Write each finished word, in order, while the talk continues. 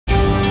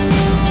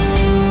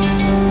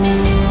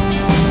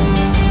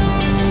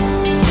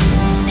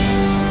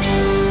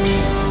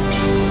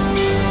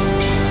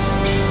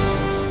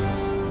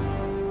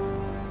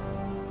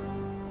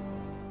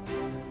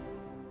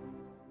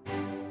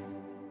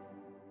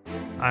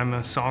I'm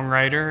a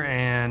songwriter,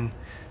 and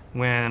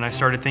when I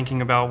started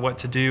thinking about what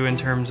to do in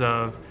terms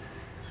of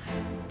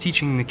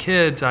teaching the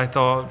kids, I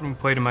thought,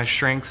 play to my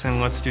strengths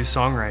and let's do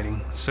songwriting.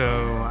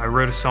 So I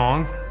wrote a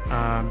song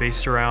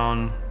based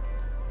around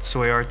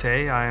Soy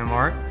Arte, I am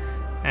art,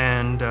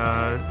 and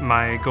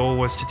my goal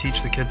was to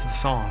teach the kids the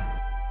song.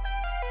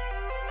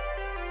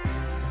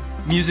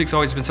 Music's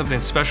always been something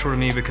special to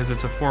me because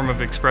it's a form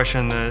of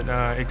expression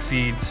that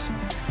exceeds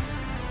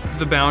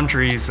the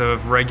boundaries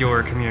of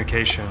regular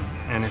communication.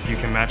 And if you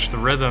can match the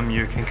rhythm,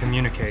 you can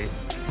communicate.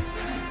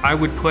 I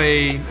would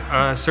play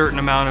a certain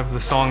amount of the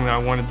song that I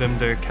wanted them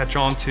to catch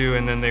on to,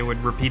 and then they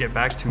would repeat it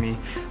back to me.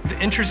 The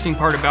interesting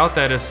part about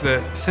that is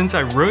that since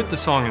I wrote the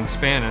song in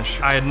Spanish,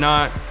 I had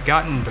not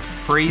gotten the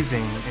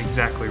phrasing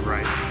exactly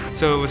right.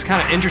 So it was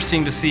kind of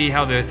interesting to see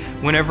how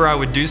whenever I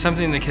would do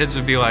something, the kids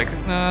would be like,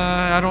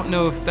 I don't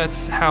know if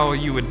that's how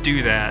you would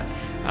do that.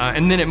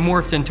 And then it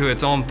morphed into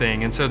its own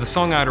thing. And so the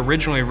song I'd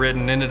originally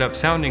written ended up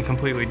sounding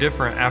completely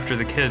different after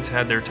the kids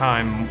had their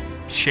time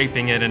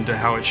shaping it into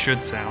how it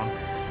should sound.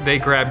 They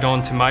grabbed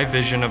onto my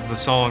vision of the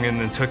song and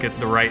then took it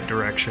the right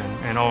direction.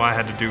 And all I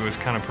had to do was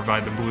kind of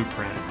provide the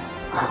blueprint.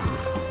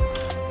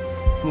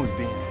 Muy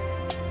bien.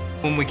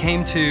 When we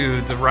came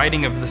to the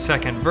writing of the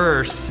second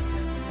verse,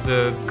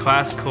 the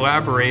class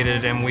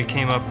collaborated and we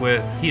came up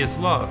with, He is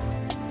love,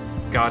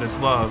 God is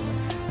love.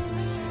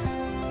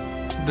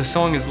 The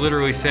song is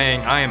literally saying,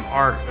 I am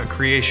art, a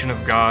creation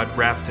of God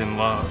wrapped in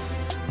love.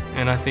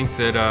 And I think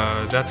that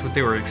that's what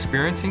they were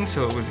experiencing,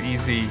 so it was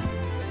easy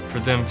for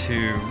them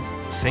to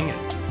sing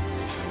it.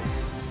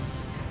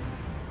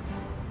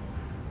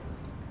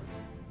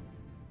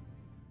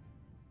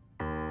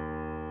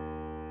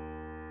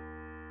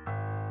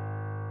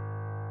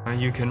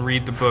 You can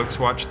read the books,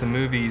 watch the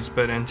movies,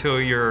 but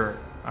until you're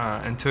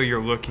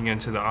looking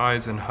into the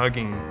eyes and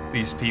hugging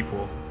these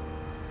people,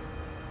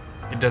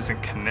 it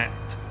doesn't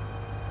connect.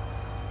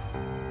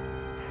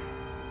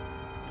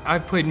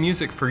 I've played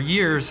music for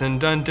years and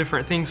done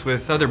different things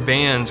with other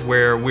bands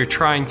where we're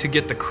trying to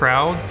get the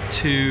crowd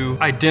to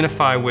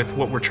identify with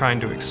what we're trying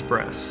to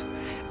express.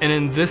 And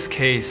in this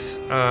case,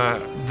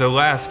 the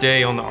last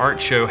day on the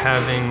art show,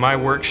 having my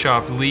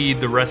workshop lead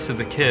the rest of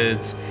the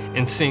kids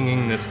in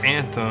singing this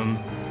anthem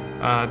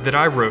that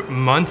I wrote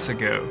months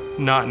ago,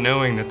 not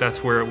knowing that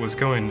that's where it was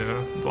going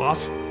to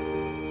blossom.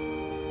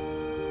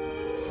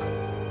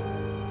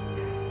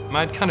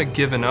 I'd kind of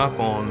given up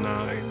on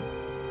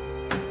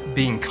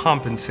being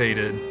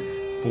compensated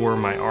for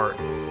my art.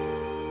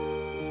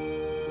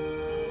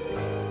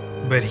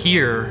 But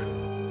here,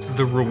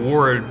 the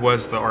reward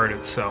was the art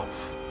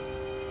itself,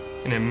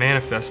 and it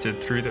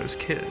manifested through those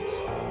kids.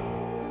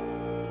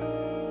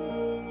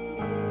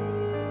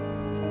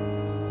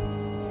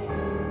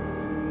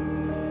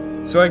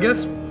 So I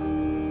guess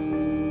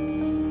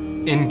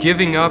in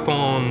giving up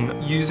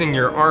on using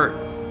your art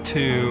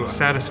to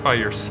satisfy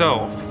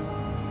yourself,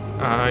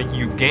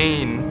 you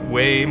gain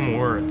way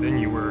more than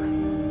you were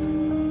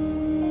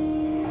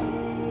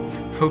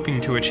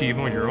hoping to achieve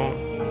on your own.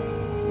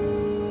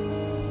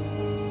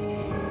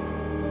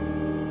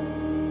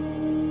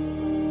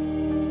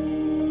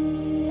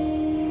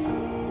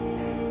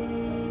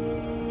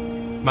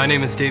 My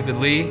name is David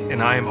Lee,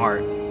 and I am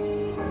art.